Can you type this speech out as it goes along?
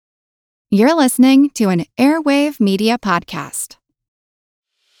You're listening to an Airwave Media Podcast.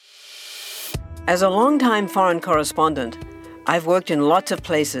 As a longtime foreign correspondent, I've worked in lots of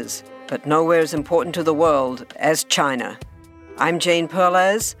places, but nowhere as important to the world as China. I'm Jane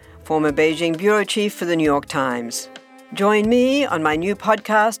Perlez, former Beijing bureau chief for the New York Times. Join me on my new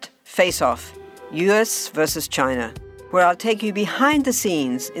podcast, Face Off, U.S. versus China, where I'll take you behind the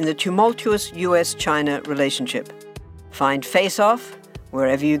scenes in the tumultuous U.S.-China relationship. Find Face Off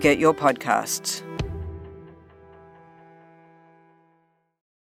wherever you get your podcasts.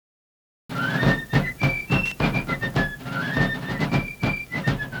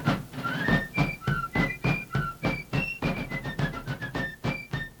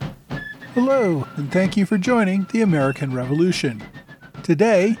 Hello, and thank you for joining the American Revolution.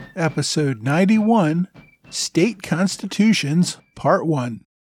 Today, episode 91, State Constitutions, Part 1.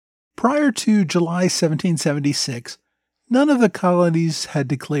 Prior to July 1776, none of the colonies had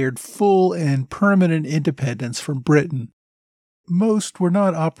declared full and permanent independence from Britain. Most were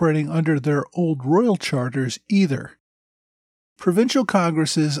not operating under their old royal charters either. Provincial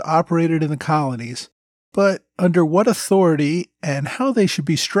congresses operated in the colonies, but under what authority and how they should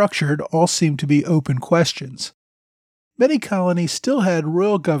be structured all seemed to be open questions. Many colonies still had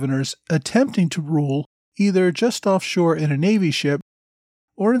royal governors attempting to rule either just offshore in a navy ship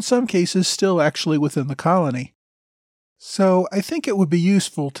or in some cases still actually within the colony. So I think it would be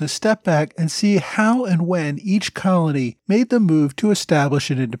useful to step back and see how and when each colony made the move to establish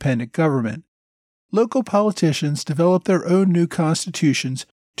an independent government. Local politicians developed their own new constitutions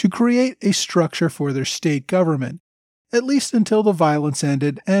to create a structure for their state government, at least until the violence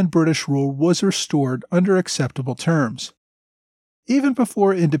ended and British rule was restored under acceptable terms. Even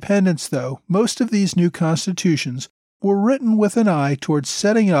before independence, though, most of these new constitutions were written with an eye towards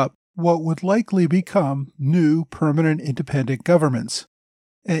setting up what would likely become new permanent independent governments.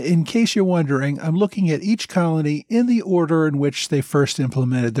 In case you're wondering, I'm looking at each colony in the order in which they first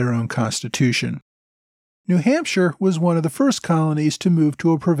implemented their own constitution. New Hampshire was one of the first colonies to move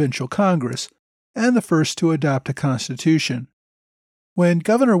to a provincial congress, and the first to adopt a constitution. When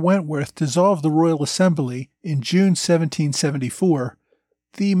Governor Wentworth dissolved the Royal Assembly in June 1774,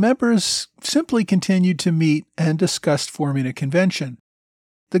 the members simply continued to meet and discussed forming a convention.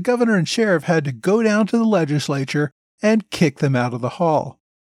 The governor and sheriff had to go down to the legislature and kick them out of the hall.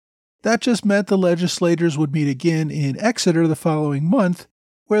 That just meant the legislators would meet again in Exeter the following month,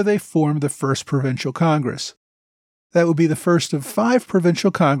 where they formed the first provincial congress. That would be the first of 5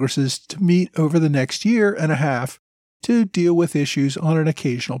 provincial congresses to meet over the next year and a half to deal with issues on an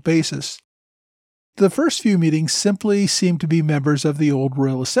occasional basis. The first few meetings simply seemed to be members of the old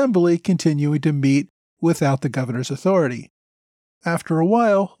Royal Assembly continuing to meet without the governor's authority. After a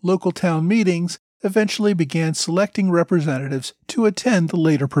while, local town meetings eventually began selecting representatives to attend the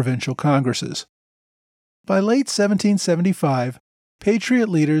later provincial congresses. By late 1775, Patriot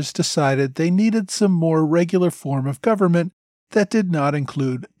leaders decided they needed some more regular form of government that did not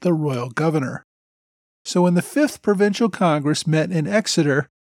include the royal governor. So when the 5th Provincial Congress met in Exeter,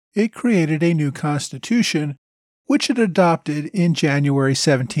 it created a new constitution, which it adopted in January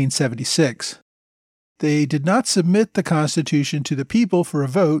 1776. They did not submit the constitution to the people for a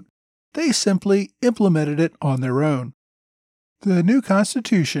vote, they simply implemented it on their own. The new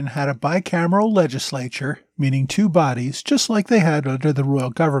constitution had a bicameral legislature, meaning 2 bodies, just like they had under the royal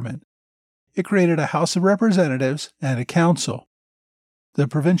government. It created a House of Representatives and a council. The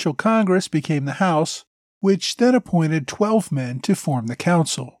Provincial Congress became the House, which then appointed 12 men to form the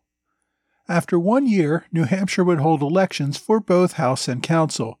council. After 1 year, New Hampshire would hold elections for both House and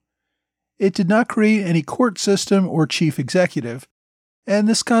Council. It did not create any court system or chief executive, and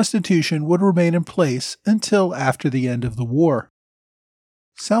this constitution would remain in place until after the end of the war.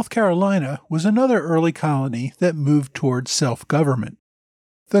 South Carolina was another early colony that moved towards self-government.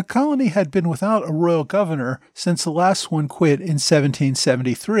 The colony had been without a royal governor since the last one quit in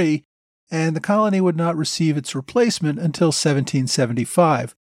 1773, and the colony would not receive its replacement until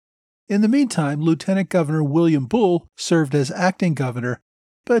 1775. In the meantime, Lieutenant Governor William Bull served as acting governor,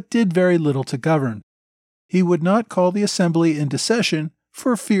 but did very little to govern. He would not call the assembly into session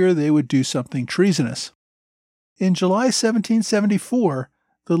for fear they would do something treasonous. In July 1774,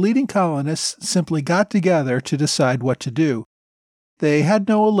 the leading colonists simply got together to decide what to do. They had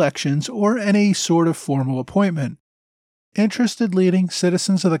no elections or any sort of formal appointment. Interested leading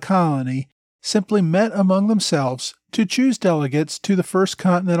citizens of the colony simply met among themselves to choose delegates to the First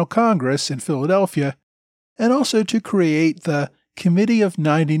Continental Congress in Philadelphia, and also to create the Committee of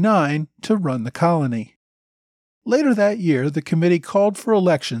 99 to run the colony. Later that year, the committee called for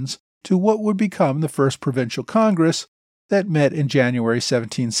elections to what would become the First Provincial Congress that met in January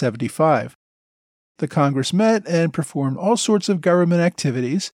 1775. The Congress met and performed all sorts of government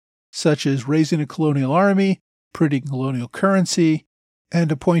activities, such as raising a colonial army, printing colonial currency,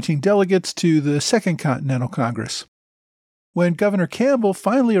 and appointing delegates to the Second Continental Congress. When Governor Campbell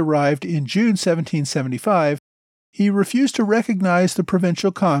finally arrived in June 1775, he refused to recognize the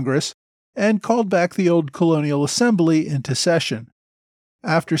Provincial Congress and called back the old Colonial Assembly into session.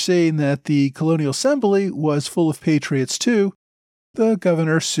 After saying that the Colonial Assembly was full of patriots too, the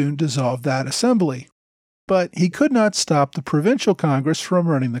governor soon dissolved that assembly. But he could not stop the Provincial Congress from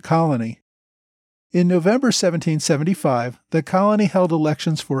running the colony. In November 1775, the colony held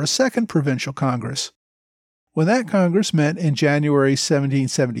elections for a second Provincial Congress. When that Congress met in January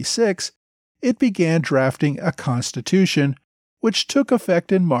 1776, it began drafting a constitution, which took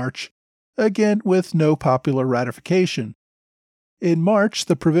effect in March, again with no popular ratification. In March,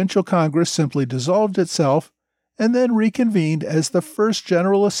 the Provincial Congress simply dissolved itself and then reconvened as the First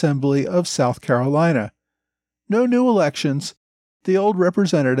General Assembly of South Carolina. No new elections. The old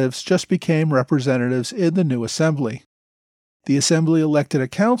representatives just became representatives in the new assembly. The assembly elected a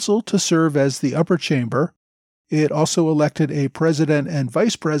council to serve as the upper chamber. It also elected a president and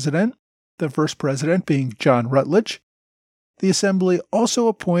vice president, the first president being John Rutledge. The assembly also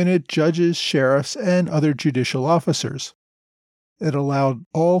appointed judges, sheriffs, and other judicial officers. It allowed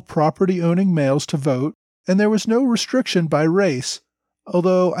all property-owning males to vote, and there was no restriction by race,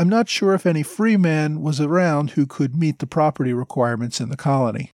 although I'm not sure if any free man was around who could meet the property requirements in the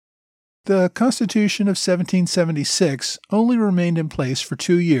colony. The Constitution of 1776 only remained in place for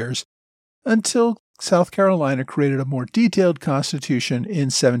 2 years, until South Carolina created a more detailed constitution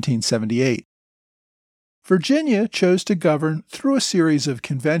in 1778. Virginia chose to govern through a series of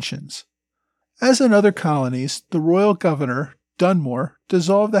conventions. As in other colonies, the royal governor, Dunmore,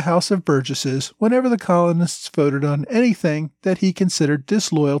 dissolved the House of Burgesses whenever the colonists voted on anything that he considered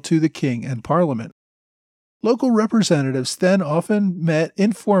disloyal to the king and parliament. Local representatives then often met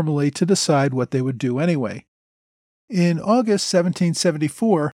informally to decide what they would do anyway. In August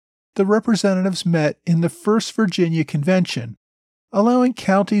 1774, the representatives met in the First Virginia Convention, allowing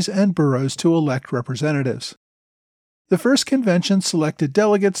counties and boroughs to elect representatives. The first convention selected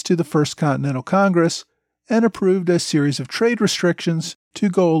delegates to the First Continental Congress and approved a series of trade restrictions to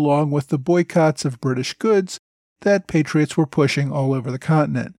go along with the boycotts of British goods that patriots were pushing all over the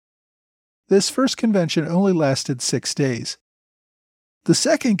continent. This first convention only lasted 6 days. The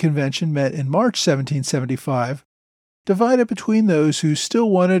second convention met in March 1775, divided between those who still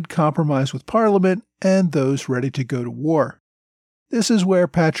wanted compromise with Parliament and those ready to go to war. This is where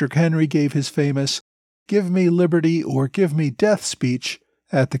Patrick Henry gave his famous "Give me liberty or give me death" speech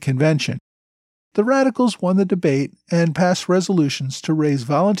at the convention. The radicals won the debate and passed resolutions to raise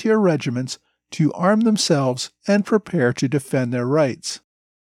volunteer regiments to arm themselves and prepare to defend their rights.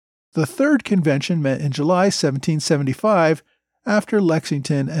 The third convention met in July 1775 after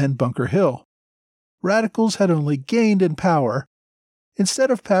Lexington and Bunker Hill. Radicals had only gained in power.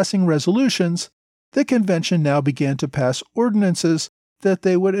 Instead of passing resolutions, the convention now began to pass ordinances that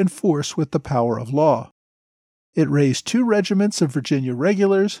they would enforce with the power of law. It raised 2 regiments of Virginia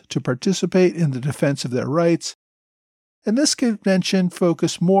regulars to participate in the defense of their rights, and this convention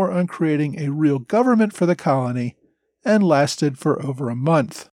focused more on creating a real government for the colony and lasted for over a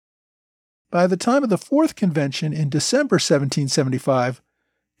month. By the time of the fourth convention in December 1775,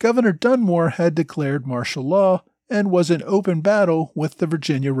 Governor Dunmore had declared martial law and was in open battle with the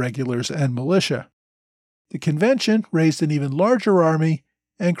Virginia regulars and militia. The convention raised an even larger army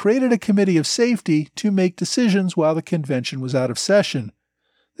and created a committee of safety to make decisions while the convention was out of session.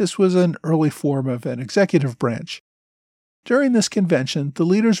 This was an early form of an executive branch. During this convention, the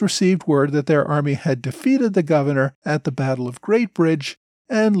leaders received word that their army had defeated the governor at the Battle of Great Bridge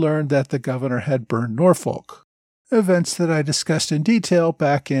and learned that the governor had burned Norfolk, events that I discussed in detail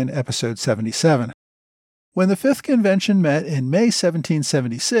back in episode 77. When the Fifth Convention met in May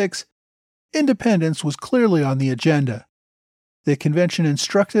 1776, independence was clearly on the agenda. The convention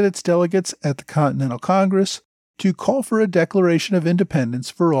instructed its delegates at the Continental Congress to call for a declaration of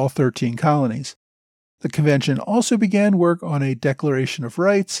independence for all 13 colonies. The convention also began work on a Declaration of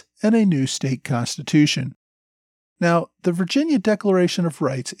Rights and a new state constitution. Now, the Virginia Declaration of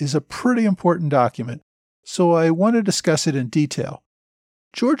Rights is a pretty important document, so I want to discuss it in detail.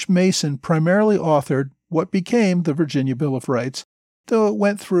 George Mason primarily authored what became the Virginia Bill of Rights, though it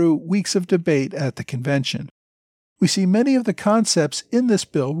went through weeks of debate at the convention. We see many of the concepts in this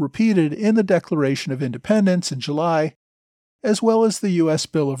bill repeated in the Declaration of Independence in July, as well as the U.S.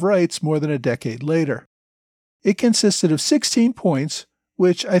 Bill of Rights more than a decade later. It consisted of 16 points,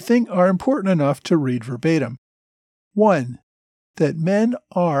 which I think are important enough to read verbatim. 1. That men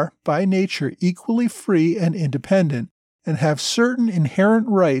are by nature equally free and independent, and have certain inherent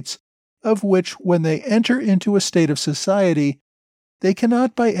rights of which when they enter into a state of society, they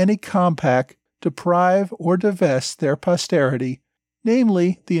cannot by any compact deprive or divest their posterity,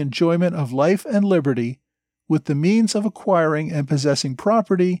 namely the enjoyment of life and liberty, with the means of acquiring and possessing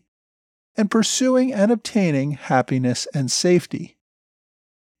property, and pursuing and obtaining happiness and safety.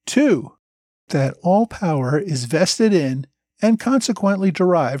 2. That all power is vested in and consequently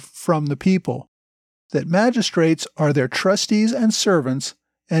derived from the people, that magistrates are their trustees and servants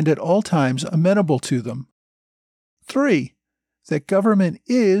and at all times amenable to them. 3. That government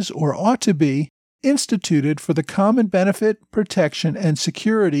is or ought to be instituted for the common benefit, protection, and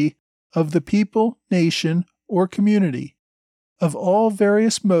security of the people, nation, or community, of all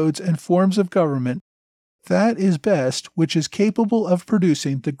various modes and forms of government, that is best which is capable of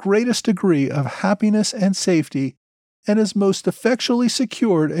producing the greatest degree of happiness and safety, and is most effectually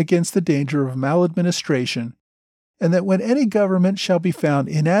secured against the danger of maladministration, and that when any government shall be found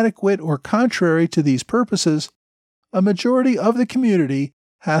inadequate or contrary to these purposes, a majority of the community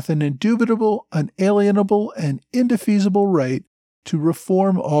hath an indubitable, unalienable, and indefeasible right to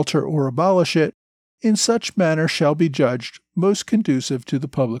reform, alter, or abolish it, in such manner shall be judged most conducive to the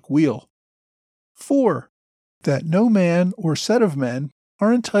public weal. 4. That no man or set of men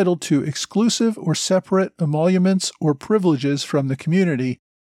are entitled to exclusive or separate emoluments or privileges from the community,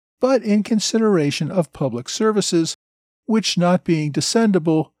 but in consideration of public services, which not being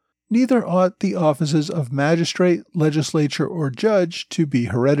descendable, neither ought the offices of magistrate, legislature, or judge to be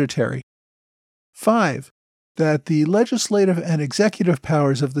hereditary. 5. That the legislative and executive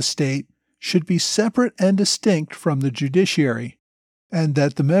powers of the state should be separate and distinct from the judiciary, and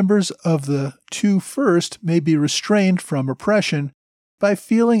that the members of the two first may be restrained from oppression by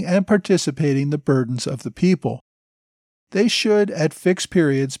feeling and participating the burdens of the people. They should at fixed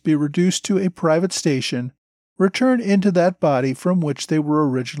periods be reduced to a private station, return into that body from which they were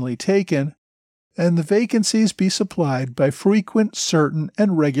originally taken, and the vacancies be supplied by frequent, certain,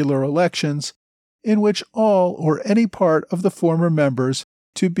 and regular elections, in which all or any part of the former members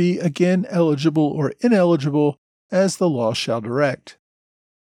to be again eligible or ineligible as the law shall direct.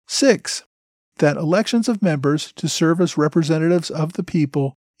 6. That elections of members to serve as representatives of the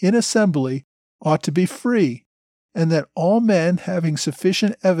people in assembly ought to be free, and that all men having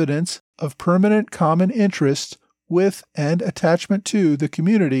sufficient evidence of permanent common interest with and attachment to the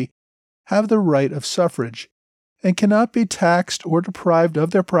community have the right of suffrage, and cannot be taxed or deprived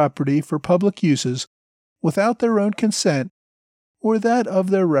of their property for public uses without their own consent or that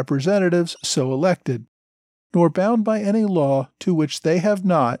of their representatives so elected, nor bound by any law to which they have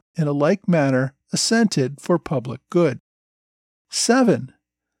not, in a like manner, assented for public good. 7.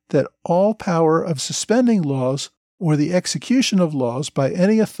 That all power of suspending laws or the execution of laws by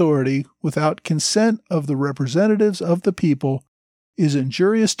any authority without consent of the representatives of the people is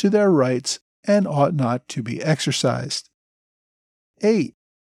injurious to their rights and ought not to be exercised. 8.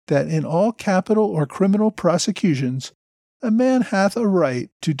 That in all capital or criminal prosecutions a man hath a right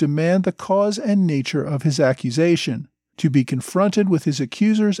to demand the cause and nature of his accusation, to be confronted with his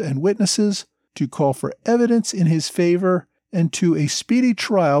accusers and witnesses, to call for evidence in his favor, and to a speedy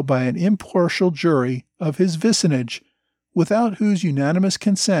trial by an impartial jury of his vicinage, without whose unanimous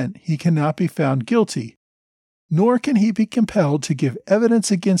consent he cannot be found guilty, nor can he be compelled to give evidence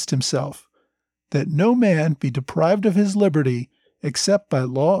against himself, that no man be deprived of his liberty except by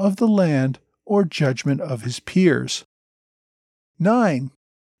law of the land or judgment of his peers. 9.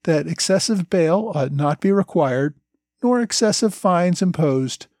 That excessive bail ought not be required, nor excessive fines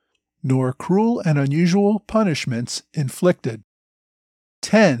imposed, nor cruel and unusual punishments inflicted.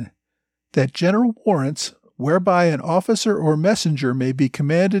 10. That general warrants, whereby an officer or messenger may be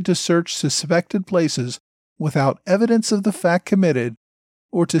commanded to search suspected places without evidence of the fact committed,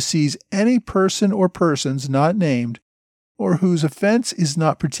 or to seize any person or persons not named, or whose offense is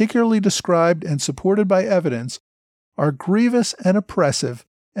not particularly described and supported by evidence, are grievous and oppressive,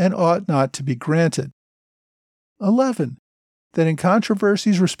 and ought not to be granted. 11. That in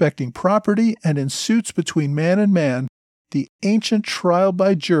controversies respecting property and in suits between man and man, the ancient trial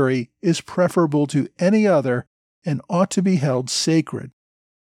by jury is preferable to any other and ought to be held sacred.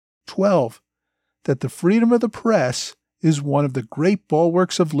 12. That the freedom of the press is one of the great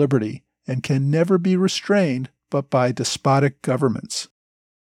bulwarks of liberty and can never be restrained but by despotic governments.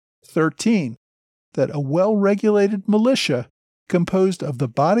 13. That a well-regulated militia, composed of the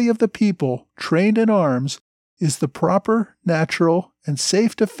body of the people trained in arms, is the proper, natural, and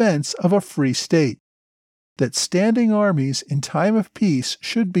safe defense of a free state. That standing armies in time of peace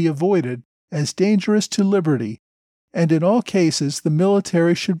should be avoided as dangerous to liberty, and in all cases the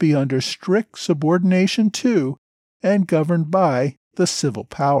military should be under strict subordination to and governed by the civil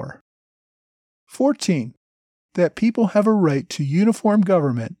power. 14. That people have a right to uniform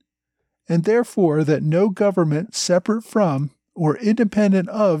government, and therefore that no government separate from or independent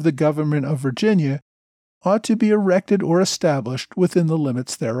of the government of Virginia ought to be erected or established within the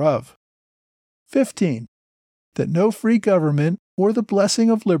limits thereof. 15. That no free government or the blessing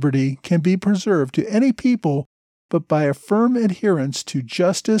of liberty can be preserved to any people but by a firm adherence to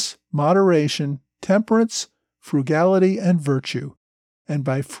justice, moderation, temperance, frugality, and virtue, and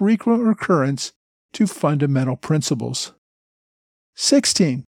by frequent recurrence to fundamental principles.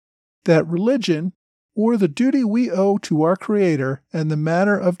 16. That religion, or the duty we owe to our Creator and the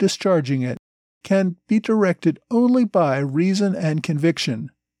manner of discharging it, can be directed only by reason and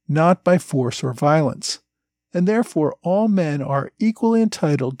conviction, not by force or violence, and therefore all men are equally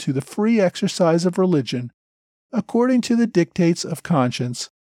entitled to the free exercise of religion according to the dictates of conscience,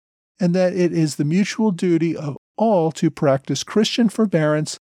 and that it is the mutual duty of all to practice Christian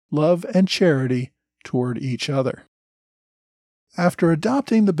forbearance, love, and charity toward each other. After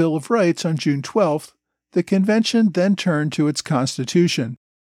adopting the Bill of Rights on June 12th, the convention then turned to its Constitution.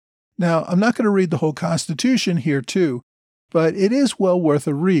 Now, I'm not going to read the whole Constitution here too, but it is well worth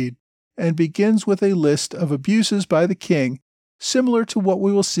a read, and begins with a list of abuses by the king, similar to what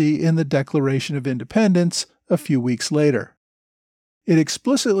we will see in the Declaration of Independence a few weeks later. It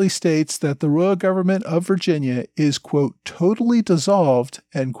explicitly states that the royal government of Virginia is, quote, totally dissolved,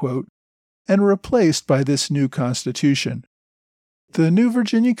 end quote, and replaced by this new Constitution. The new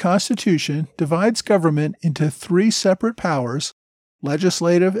Virginia Constitution divides government into 3 separate powers: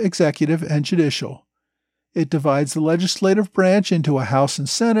 legislative, executive, and judicial. It divides the legislative branch into a House and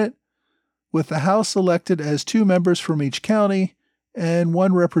Senate, with the House elected as 2 members from each county and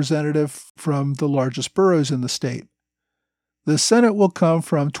 1 representative from the largest boroughs in the state. The Senate will come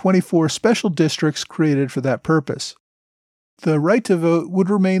from 24 special districts created for that purpose. The right to vote would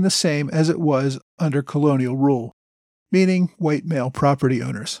remain the same as it was under colonial rule, meaning white male property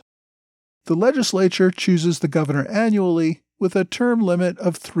owners. The legislature chooses the governor annually with a term limit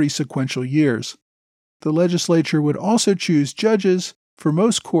of 3 sequential years. The legislature would also choose judges for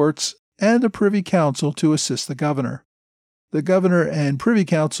most courts and a privy council to assist the governor. The governor and privy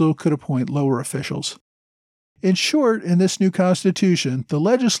council could appoint lower officials. In short, in this new constitution, the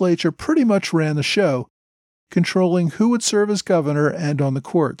legislature pretty much ran the show, controlling who would serve as governor and on the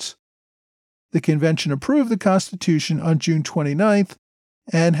courts. The convention approved the Constitution on June 29th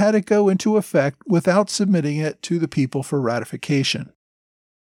and had it go into effect without submitting it to the people for ratification.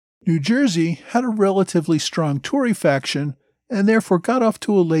 New Jersey had a relatively strong Tory faction and therefore got off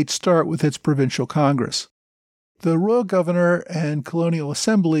to a late start with its provincial Congress. The royal governor and colonial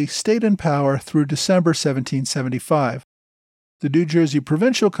assembly stayed in power through December 1775. The New Jersey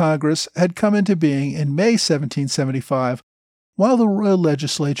Provincial Congress had come into being in May 1775, while the royal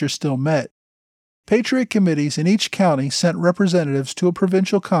legislature still met. Patriot committees in each county sent representatives to a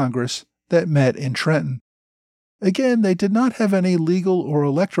provincial congress that met in Trenton. Again, they did not have any legal or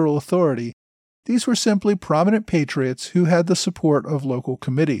electoral authority. These were simply prominent patriots who had the support of local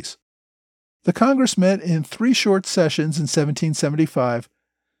committees. The Congress met in 3 short sessions in 1775,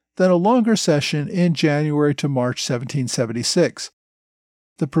 then a longer session in January to March 1776.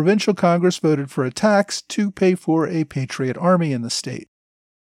 The Provincial Congress voted for a tax to pay for a patriot army in the state.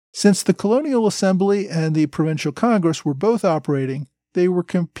 Since the Colonial Assembly and the Provincial Congress were both operating, they were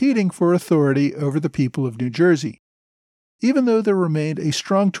competing for authority over the people of New Jersey. Even though there remained a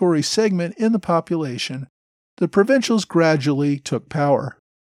strong Tory segment in the population, the provincials gradually took power.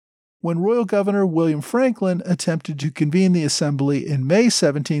 When Royal Governor William Franklin attempted to convene the Assembly in May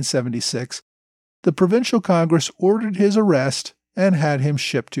 1776, the Provincial Congress ordered his arrest and had him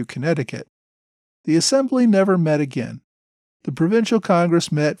shipped to Connecticut. The Assembly never met again. The Provincial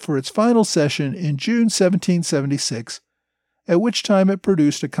Congress met for its final session in June 1776, at which time it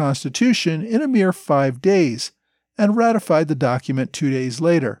produced a constitution in a mere 5 days and ratified the document 2 days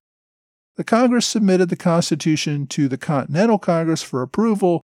later. The Congress submitted the Constitution to the Continental Congress for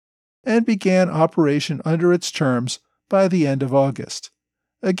approval and began operation under its terms by the end of August,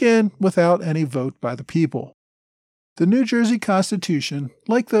 again without any vote by the people. The New Jersey Constitution,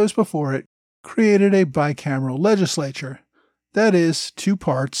 like those before it, created a bicameral legislature, that is, 2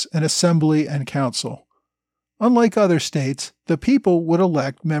 parts, an assembly and council. Unlike other states, the people would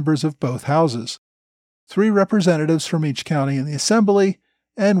elect members of both houses, 3 representatives from each county in the assembly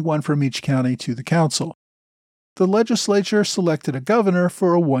and 1 from each county to the council. The legislature selected a governor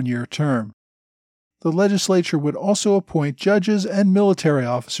for a 1-year term. The legislature would also appoint judges and military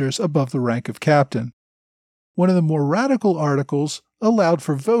officers above the rank of captain. One of the more radical articles allowed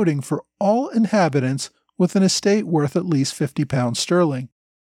for voting for all inhabitants with an estate worth at least £50 sterling.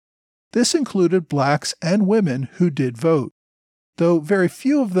 This included blacks and women who did vote, though very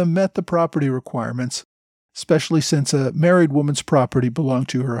few of them met the property requirements, especially since a married woman's property belonged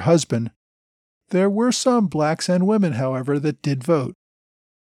to her husband. There were some blacks and women, however, that did vote.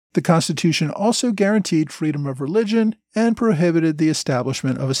 The Constitution also guaranteed freedom of religion and prohibited the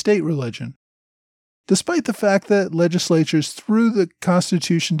establishment of a state religion. Despite the fact that legislatures threw the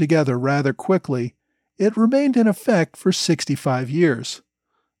Constitution together rather quickly, it remained in effect for 65 years,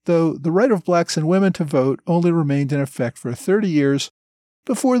 though the right of blacks and women to vote only remained in effect for 30 years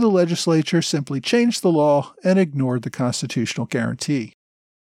before the legislature simply changed the law and ignored the constitutional guarantee.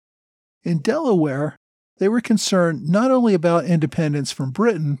 In Delaware, they were concerned not only about independence from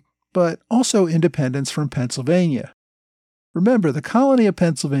Britain, but also independence from Pennsylvania. Remember, the colony of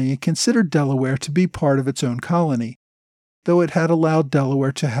Pennsylvania considered Delaware to be part of its own colony. Though it had allowed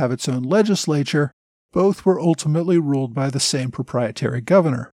Delaware to have its own legislature, both were ultimately ruled by the same proprietary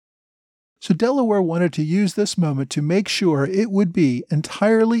governor. So Delaware wanted to use this moment to make sure it would be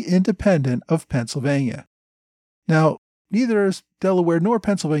entirely independent of Pennsylvania. Now, neither Delaware nor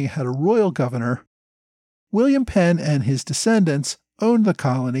Pennsylvania had a royal governor. William Penn and his descendants owned the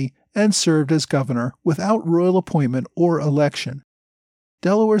colony and served as governor without royal appointment or election.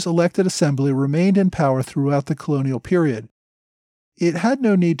 Delaware's elected assembly remained in power throughout the colonial period. It had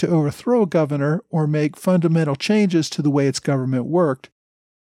no need to overthrow a governor or make fundamental changes to the way its government worked.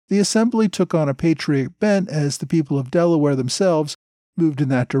 The assembly took on a patriotic bent as the people of Delaware themselves moved in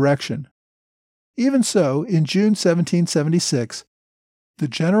that direction. Even so, in June 1776, the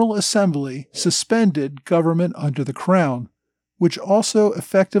General Assembly suspended government under the Crown, which also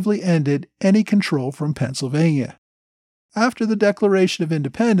effectively ended any control from Pennsylvania. After the Declaration of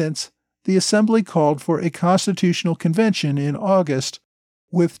Independence, the Assembly called for a constitutional convention in August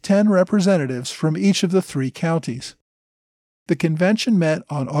with 10 representatives from each of the 3 counties. The convention met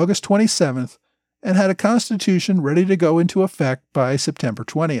on August 27th and had a constitution ready to go into effect by September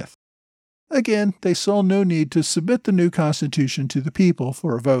 20th. Again, they saw no need to submit the new constitution to the people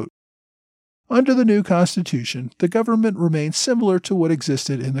for a vote. Under the new constitution, the government remained similar to what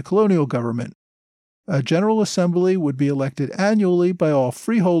existed in the colonial government. A General Assembly would be elected annually by all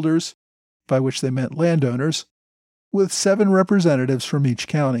freeholders, by which they meant landowners, with 7 representatives from each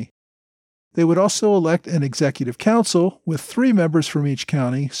county. They would also elect an executive council with 3 members from each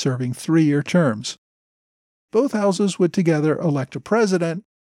county serving 3-year terms. Both houses would together elect a president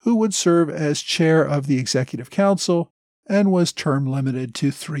who would serve as chair of the executive council and was term limited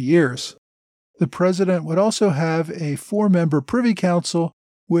to 3 years. The president would also have a 4-member privy council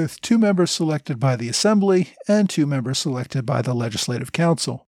with 2 members selected by the assembly and 2 members selected by the legislative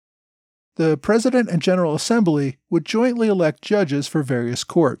council. The president and general assembly would jointly elect judges for various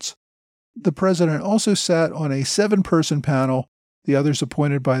courts. The president also sat on a 7-person panel, the others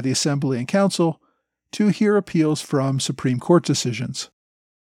appointed by the assembly and council, to hear appeals from Supreme Court decisions.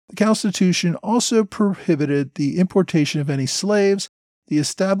 The Constitution also prohibited the importation of any slaves, the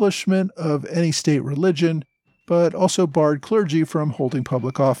establishment of any state religion, but also barred clergy from holding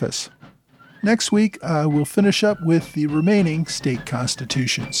public office. Next week, I will finish up with the remaining state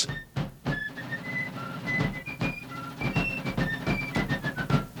constitutions.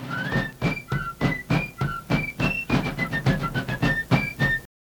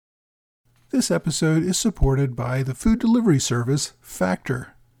 This episode is supported by the food delivery service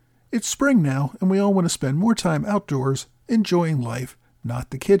Factor. It's spring now, and we all want to spend more time outdoors enjoying life,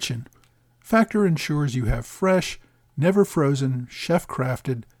 not the kitchen. Factor ensures you have fresh, never frozen,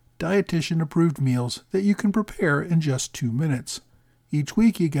 chef-crafted, dietitian-approved meals that you can prepare in just 2 minutes. Each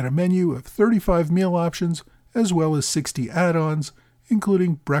week you get a menu of 35 meal options as well as 60 add-ons,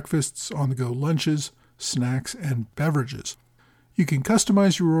 including breakfasts, on-the-go lunches, snacks, and beverages. You can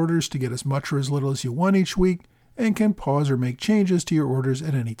customize your orders to get as much or as little as you want each week and can pause or make changes to your orders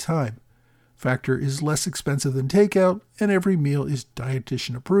at any time. Factor is less expensive than takeout, and every meal is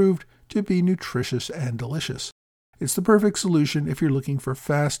dietitian approved to be nutritious and delicious. It's the perfect solution if you're looking for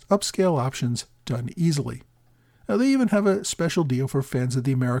fast, upscale options done easily. Now, they even have a special deal for fans of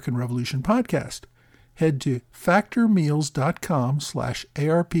the American Revolution podcast. Head to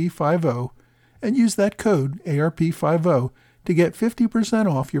factormeals.com/ARP50 and use that code ARP50 to get 50%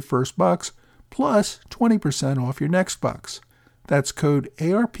 off your first box plus 20% off your next box. That's code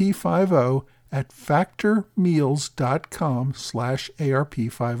ARP50 at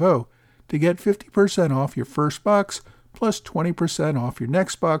factormeals.com/ARP50 to get 50% off your first box plus 20% off your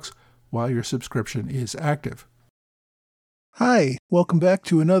next box while your subscription is active. Hi, welcome back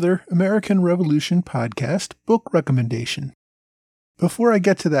to another American Revolution podcast book recommendation. Before I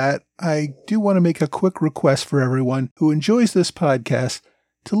get to that, I do want to make a quick request for everyone who enjoys this podcast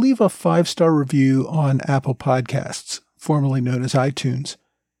to leave a 5-star review on Apple Podcasts, formerly known as iTunes.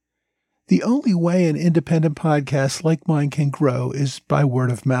 The only way an independent podcast like mine can grow is by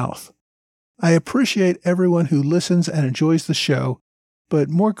word of mouth. I appreciate everyone who listens and enjoys the show, but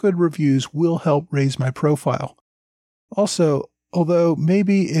more good reviews will help raise my profile. Also, although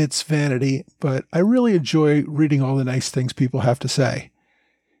maybe it's vanity, but I really enjoy reading all the nice things people have to say.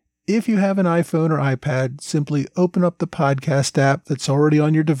 If you have an iPhone or iPad, simply open up the podcast app that's already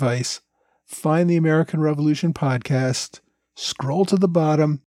on your device, find the American Revolution podcast, scroll to the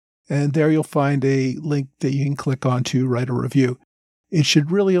bottom, and there you'll find a link that you can click on to write a review. It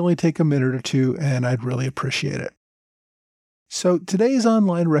should really only take a minute or two, and I'd really appreciate it. So today's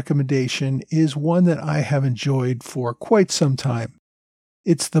online recommendation is one that I have enjoyed for quite some time.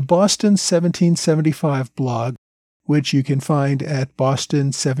 It's the Boston 1775 blog, which you can find at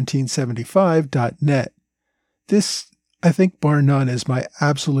boston1775.net. This, I think, bar none, is my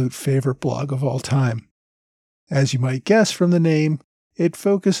absolute favorite blog of all time. As you might guess from the name, it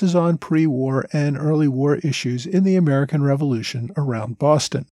focuses on pre-war and early war issues in the American Revolution around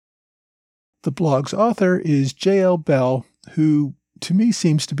Boston. The blog's author is J.L. Bell, who to me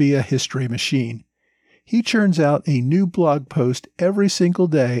seems to be a history machine. He churns out a new blog post every single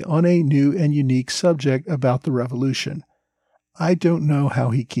day on a new and unique subject about the Revolution. I don't know how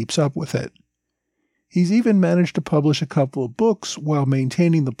he keeps up with it. He's even managed to publish a couple of books while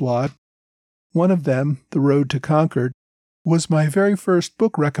maintaining the blog. One of them, The Road to Concord, was my very first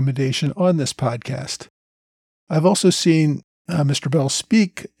book recommendation on this podcast. I've also seen Mr. Bell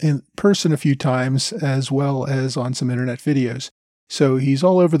speak in person a few times, as well as on some internet videos. So he's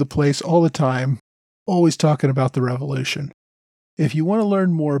all over the place all the time, always talking about the Revolution. If you want to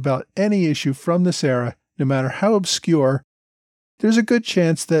learn more about any issue from this era, no matter how obscure, there's a good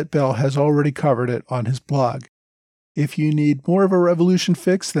chance that Bell has already covered it on his blog. If you need more of a Revolution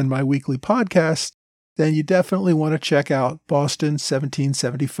fix than my weekly podcast, then you definitely want to check out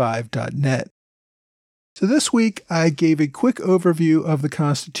boston1775.net. So this week, I gave a quick overview of the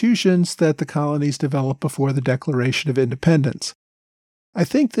constitutions that the colonies developed before the Declaration of Independence. I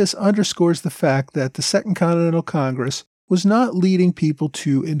think this underscores the fact that the Second Continental Congress was not leading people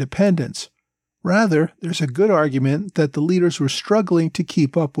to independence. Rather, there's a good argument that the leaders were struggling to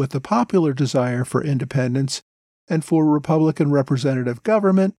keep up with the popular desire for independence and for Republican representative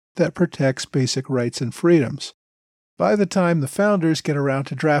government that protects basic rights and freedoms. By the time the founders get around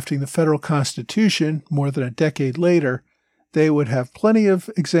to drafting the federal Constitution, more than a decade later, they would have plenty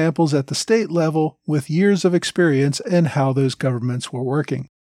of examples at the state level with years of experience in how those governments were working.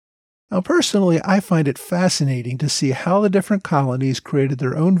 Now, personally, I find it fascinating to see how the different colonies created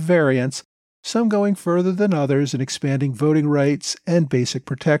their own variants, some going further than others in expanding voting rights and basic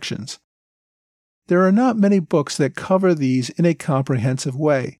protections. There are not many books that cover these in a comprehensive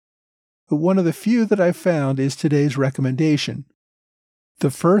way. But one of the few that I've found is today's recommendation.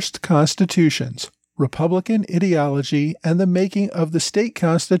 The First Constitutions, Republican Ideology and the Making of the State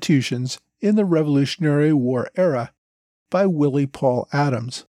Constitutions in the Revolutionary War Era by Willie Paul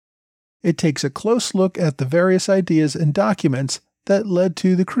Adams. It takes a close look at the various ideas and documents that led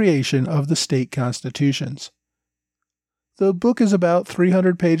to the creation of the state constitutions. The book is about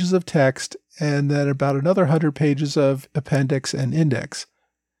 300 pages of text and then about another 100 pages of appendix and index.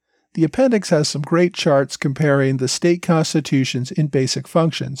 The appendix has some great charts comparing the state constitutions in basic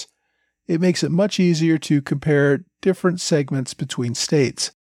functions. It makes it much easier to compare different segments between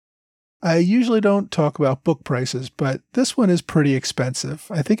states. I usually don't talk about book prices, but this one is pretty expensive.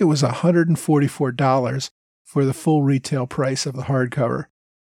 I think it was $144 for the full retail price of the hardcover.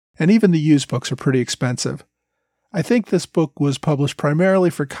 And even the used books are pretty expensive. I think this book was published primarily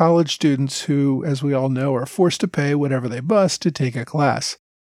for college students who, as we all know, are forced to pay whatever they must to take a class.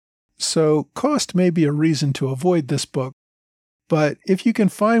 So cost may be a reason to avoid this book, but if you can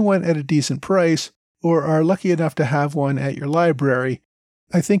find one at a decent price or are lucky enough to have one at your library,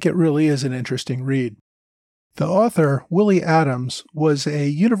 I think it really is an interesting read. The author, Willie Adams, was a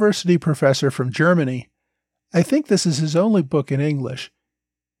university professor from Germany. I think this is his only book in English.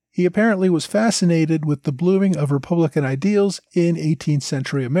 He apparently was fascinated with the blooming of Republican ideals in 18th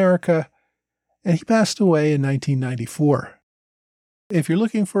century America, and he passed away in 1994. If you're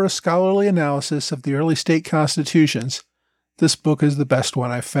looking for a scholarly analysis of the early state constitutions, this book is the best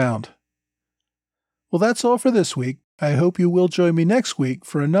one I've found. Well, that's all for this week. I hope you will join me next week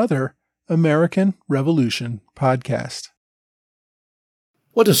for another American Revolution podcast.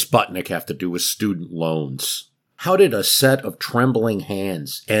 What does Sputnik have to do with student loans? How did a set of trembling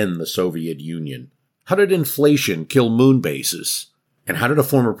hands end the Soviet Union? How did inflation kill moon bases? And how did a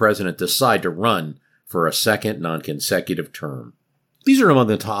former president decide to run for a second non-consecutive term? These are among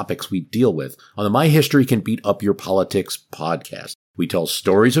the topics we deal with on the My History Can Beat Up Your Politics podcast. We tell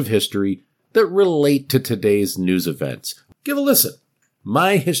stories of history that relate to today's news events. Give a listen.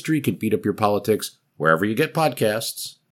 My History Can Beat Up Your Politics wherever you get podcasts.